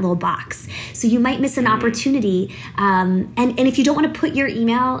through that little box. So you might miss an opportunity. And if you don't want to put your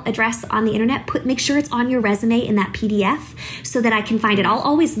email address on the internet, make sure it's on your resume in that PDF so that I can find it. I'll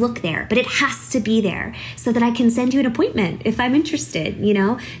always look there, but it has to be there so that I can send you an appointment if I'm interested.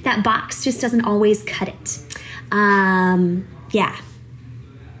 That box just doesn't always cut it. Yeah.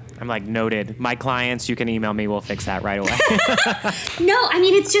 I'm like, noted. My clients, you can email me. We'll fix that right away. No, I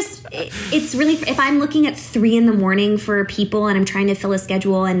mean, it's really, if I'm looking at 3 a.m. for people and I'm trying to fill a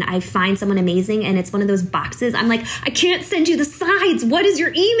schedule and I find someone amazing and it's one of those boxes, I'm like, I can't send you the sides. What is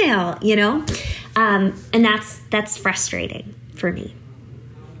your email? And that's frustrating for me.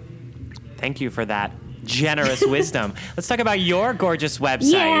 Thank you for that generous wisdom. Let's talk about your gorgeous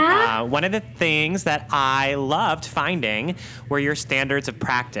website. Yeah. One of the things that I loved finding were your standards of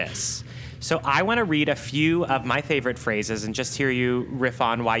practice. So I want to read a few of my favorite phrases and just hear you riff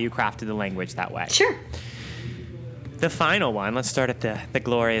on why you crafted the language that way. Sure. The final one, let's start at the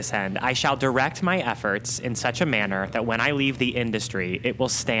glorious end. I shall direct my efforts in such a manner that when I leave the industry, it will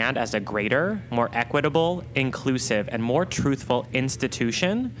stand as a greater, more equitable, inclusive, and more truthful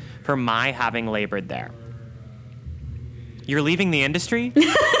institution for my having labored there. You're leaving the industry?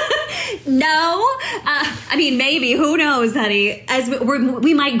 No. I mean, maybe. Who knows, honey? As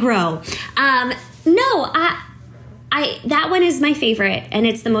we might grow. No, that one is my favorite, and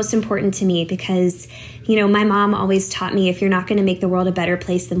it's the most important to me because, my mom always taught me, if you're not going to make the world a better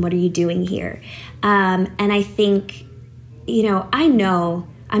place, then what are you doing here? And I think, I know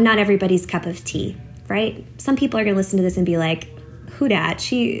I'm not everybody's cup of tea, right? Some people are going to listen to this and be like, who dat?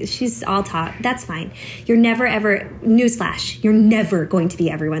 She's all talk. That's fine. You're never, ever, newsflash, you're never going to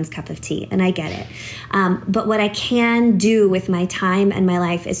be everyone's cup of tea, and I get it. But what I can do with my time and my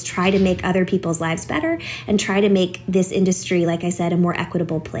life is try to make other people's lives better and try to make this industry, like I said, a more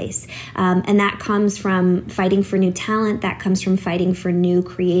equitable place. And that comes from fighting for new talent. That comes from fighting for new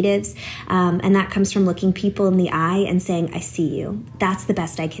creatives. And that comes from looking people in the eye and saying, I see you. That's the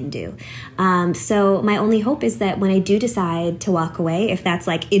best I can do. So my only hope is that when I do decide to walk away, if that's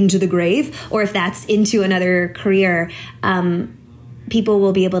like into the grave or if that's into another career, people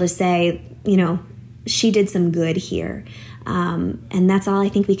will be able to say, she did some good here. And that's all I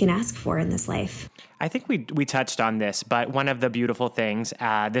think we can ask for in this life. I think we touched on this, but one of the beautiful things,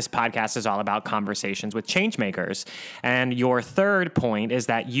 this podcast is all about conversations with change makers. And your third point is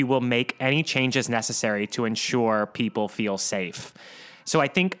that you will make any changes necessary to ensure people feel safe. So I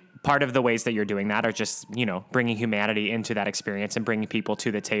think part of the ways that you're doing that are just, bringing humanity into that experience and bringing people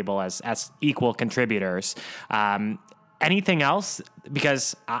to the table as equal contributors. Anything else?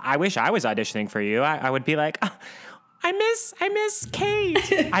 Because I wish I was auditioning for you. I would be like, oh, I miss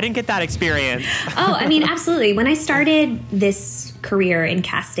Kate. I didn't get that experience. Oh, I mean, absolutely. When I started this career in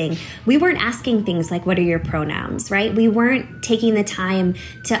casting, we weren't asking things like, what are your pronouns, right? We weren't taking the time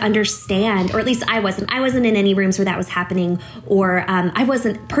to understand, or at least I wasn't in any rooms where that was happening, or I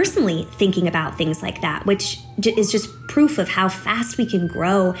wasn't personally thinking about things like that, which is just proof of how fast we can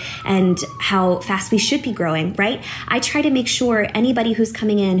grow and how fast we should be growing, right? I try to make sure anybody who's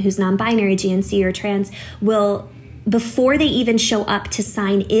coming in, who's non-binary, GNC, or trans, will, before they even show up to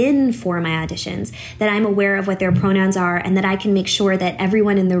sign in for my auditions, that I'm aware of what their pronouns are and that I can make sure that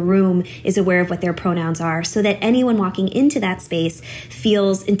everyone in the room is aware of what their pronouns are so that anyone walking into that space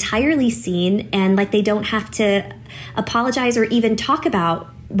feels entirely seen and like they don't have to apologize or even talk about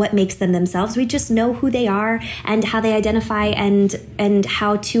what makes them themselves. We just know who they are and how they identify and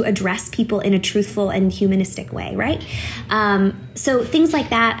how to address people in a truthful and humanistic way, right? So things like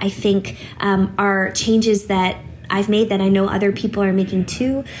that, I think, are changes that I've made that I know other people are making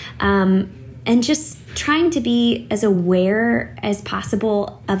too. And just trying to be as aware as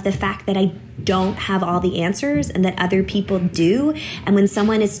possible of the fact that I don't have all the answers and that other people do. And when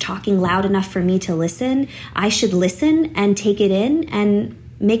someone is talking loud enough for me to listen, I should listen and take it in and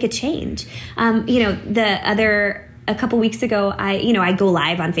make a change. A couple weeks ago, I go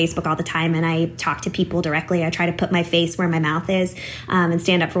live on Facebook all the time and I talk to people directly. I try to put my face where my mouth is and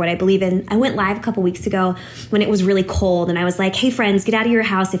stand up for what I believe in. I went live a couple weeks ago when it was really cold and I was like, hey friends, get out of your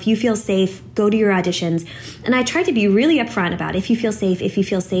house. If you feel safe, go to your auditions. And I tried to be really upfront about if you feel safe, if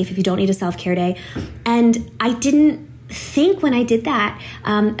you don't need a self-care day. And I didn't think when I did that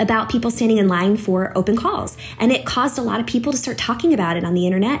about people standing in line for open calls. And it caused a lot of people to start talking about it on the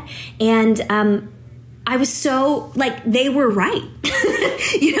internet. And I was so, like, they were right.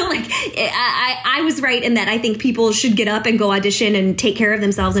 I was right in that I think people should get up and go audition and take care of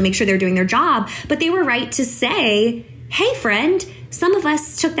themselves and make sure they're doing their job. But they were right to say, hey, friend, some of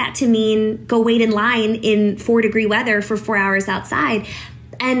us took that to mean go wait in line in 4-degree weather for 4 hours outside.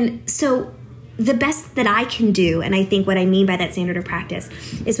 And so the best that I can do, and I think what I mean by that standard of practice,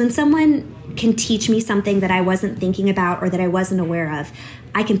 is when someone can teach me something that I wasn't thinking about or that I wasn't aware of,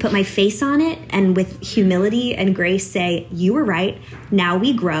 I can put my face on it and with humility and grace say, you were right, now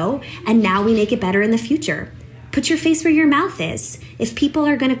we grow, and now we make it better in the future. Put your face where your mouth is. If people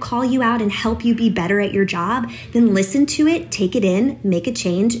are going to call you out and help you be better at your job, then listen to it, take it in, make a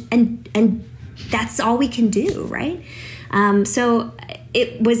change, and that's all we can do, right? So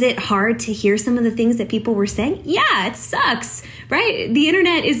was it hard to hear some of the things that people were saying? Yeah, it sucks, right? The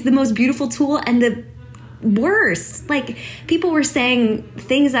internet is the most beautiful tool and the worst. Like, people were saying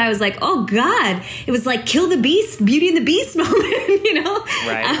things I was like, oh God, it was like kill the beast, Beauty and the Beast moment,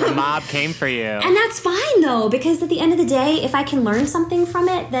 Right, the mob came for you. And that's fine though, because at the end of the day, if I can learn something from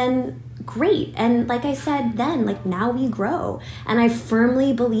it, then great. And like I said then, like, now we grow. And I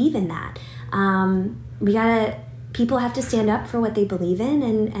firmly believe in that. People have to stand up for what they believe in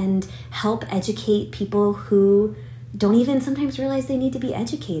and help educate people who don't even sometimes realize they need to be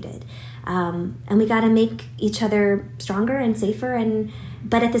educated. And we got to make each other stronger and safer.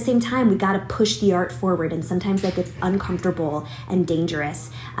 But at the same time, we got to push the art forward. And sometimes that gets uncomfortable and dangerous.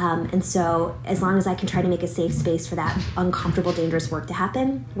 And so as long as I can try to make a safe space for that uncomfortable, dangerous work to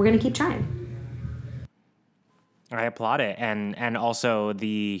happen, we're going to keep trying. I applaud it. And also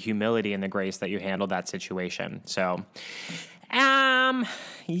the humility and the grace that you handled that situation. So,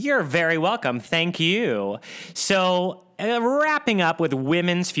 you're very welcome. Thank you. So, wrapping up with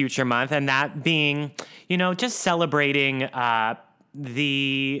Women's Future Month, and that being, just celebrating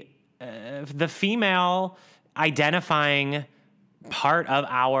the female identifying part of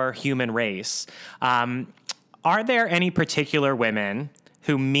our human race. Are there any particular women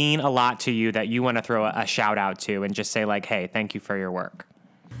who mean a lot to you that you want to throw a shout out to and just say, like, hey, thank you for your work?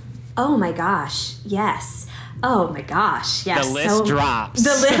 Oh my gosh, yes. Oh my gosh, yes. The list drops.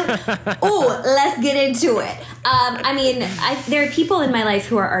 Let's get into it. There are people in my life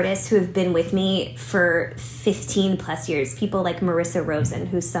who are artists who have been with me for 15 plus years. People like Marissa Rosen,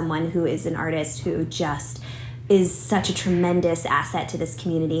 who's someone who is an artist who just is such a tremendous asset to this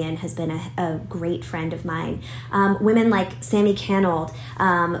community and has been a great friend of mine. Women like Sammy Canold,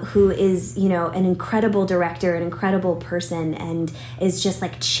 who is, an incredible director, an incredible person, and is just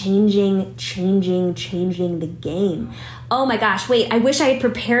like changing the game. Oh my gosh, wait, I wish I had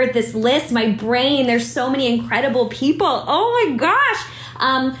prepared this list. My brain, there's so many incredible people. Oh my gosh.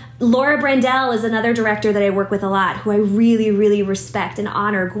 Laura Brandell is another director that I work with a lot, who I really, really respect and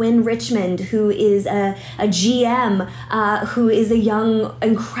honor. Gwen Richmond, who is a GM, who is a young,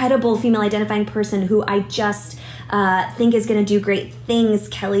 incredible female-identifying person who I just think is going to do great things.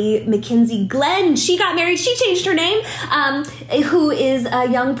 Kelly McKinsey Glenn, she got married, she changed her name, who is a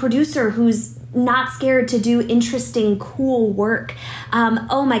young producer who's not scared to do interesting, cool work.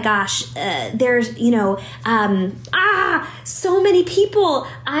 Oh my gosh, there's, so many people.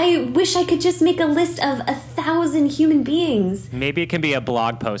 I wish I could just make a list of 1,000 human beings. Maybe it can be a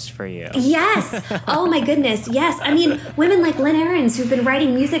blog post for you. Yes. Oh my goodness. Yes. I mean, women like Lynn Ahrens, who've been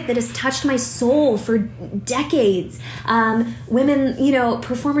writing music that has touched my soul for decades. Women,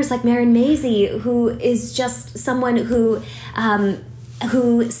 performers like Maren Maisie, who is just someone who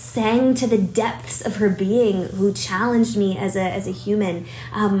sang to the depths of her being, who challenged me as a human.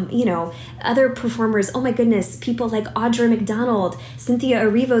 Other performers, oh my goodness, people like Audra McDonald, Cynthia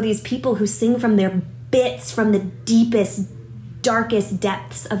Erivo, these people who sing from their bits, from the deepest, darkest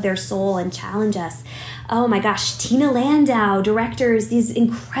depths of their soul and challenge us. Oh my gosh, Tina Landau, directors, these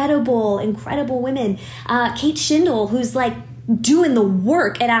incredible, incredible women. Kate Schindel, who's like doing the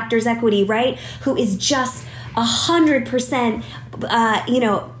work at Actors Equity, right? Who is just 100%,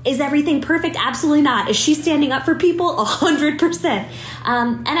 is everything perfect? Absolutely not. Is she standing up for people? 100%.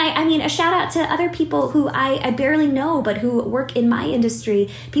 And I mean, a shout out to other people who I barely know, but who work in my industry.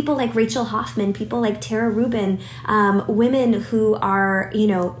 People like Rachel Hoffman, people like Tara Rubin, women who are,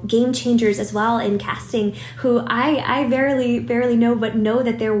 game changers as well in casting, who I barely know, but know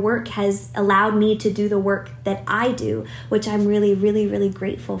that their work has allowed me to do the work that I do, which I'm really, really, really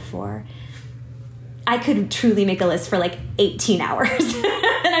grateful for. I could truly make a list for like 18 hours.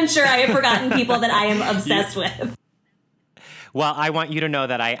 And I'm sure I have forgotten people that I am obsessed with. Well, I want you to know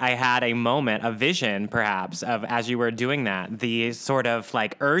that I had a moment, a vision, perhaps, of as you were doing that, the sort of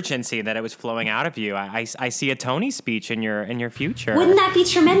like urgency that it was flowing out of you. I see a Tony speech in your future. Wouldn't that be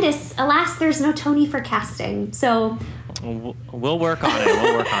tremendous? Alas, there's no Tony for casting, so we'll work on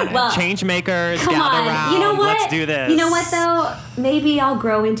it. Well, change makers, gather around. You know what? Let's do this. You know what, though? Maybe I'll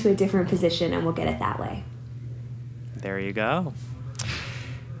grow into a different position, and we'll get it that way. There you go.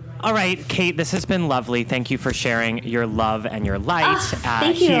 All right, Kate, this has been lovely. Thank you for sharing your love and your light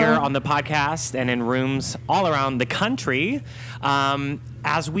thank you. Here on the podcast and in rooms all around the country.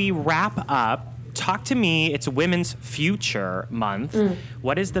 As we wrap up, talk to me. It's Women's Future Month.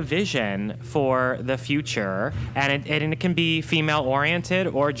 What is the vision for the future? And it can be female-oriented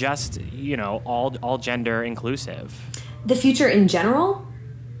or just, all gender inclusive. The future in general?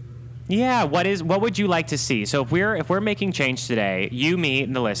 Yeah, what would you like to see? So if we're making change today, you, me,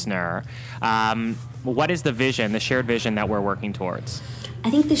 and the listener, what is the vision, the shared vision that we're working towards? I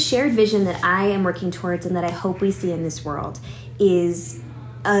think the shared vision that I am working towards and that I hope we see in this world is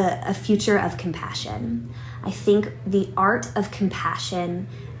a future of compassion. I think the art of compassion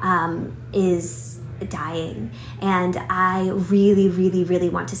is dying, and I really, really, really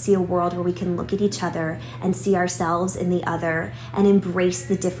want to see a world where we can look at each other and see ourselves in the other and embrace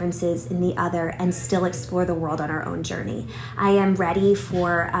the differences in the other and still explore the world on our own journey. I am ready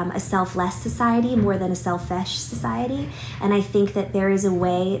for a selfless society more than a selfish society, and I think that there is a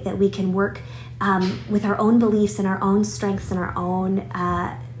way that we can work with our own beliefs and our own strengths and our own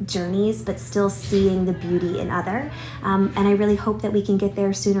journeys, but still seeing the beauty in other. And I really hope that we can get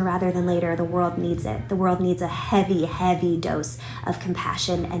there sooner rather than later. The world needs it. The world needs a heavy, heavy dose of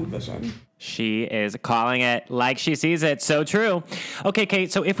compassion and vision. She is calling it like she sees it. So true. Okay,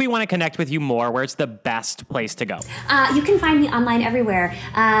 Kate, so if we want to connect with you more, where's the best place to go? You can find me online everywhere.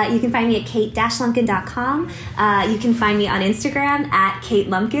 You can find me at kate-lumpkin.com. You can find me on Instagram at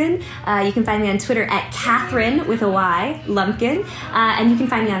Kate Lumpkin. You can find me on Twitter at Catherine with a Y, Lumpkin. And you can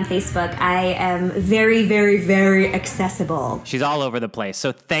find me on Facebook. I am very, very, very accessible. She's all over the place.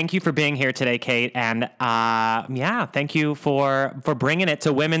 So thank you for being here today, Kate. And thank you for bringing it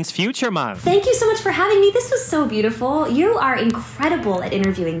to Women's Future Month. Thank you so much for having me. This was so beautiful. You are incredible at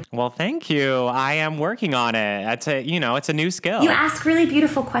interviewing. Well, thank you. I am working on it. It's a new skill. You ask really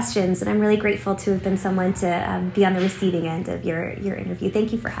beautiful questions, and I'm really grateful to have been someone to be on the receiving end of your interview.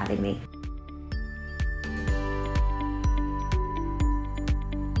 Thank you for having me.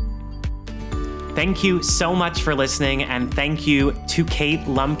 Thank you so much for listening, and thank you to Kate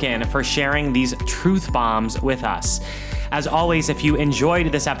Lumpkin for sharing these truth bombs with us. As always, if you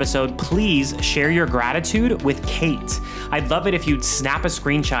enjoyed this episode, please share your gratitude with Kate. I'd love it if you'd snap a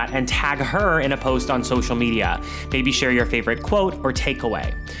screenshot and tag her in a post on social media. Maybe share your favorite quote or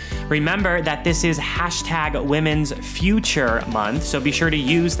takeaway. Remember that this is hashtag Women's Future Month, so be sure to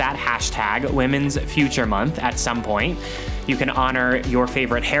use that hashtag Women's Future Month at some point. You can honor your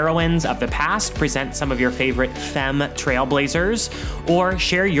favorite heroines of the past, present some of your favorite femme trailblazers, or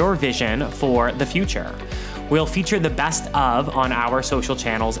share your vision for the future. We'll feature the best of on our social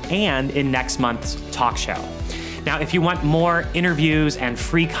channels and in next month's talk show. Now, if you want more interviews and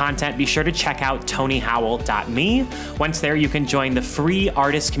free content, be sure to check out tonyhowell.me. Once there, you can join the free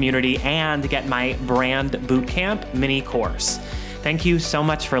artist community and get my brand bootcamp mini course. Thank you so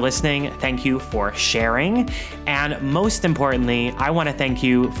much for listening. Thank you for sharing. And most importantly, I want to thank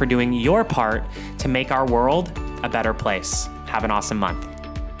you for doing your part to make our world a better place. Have an awesome month.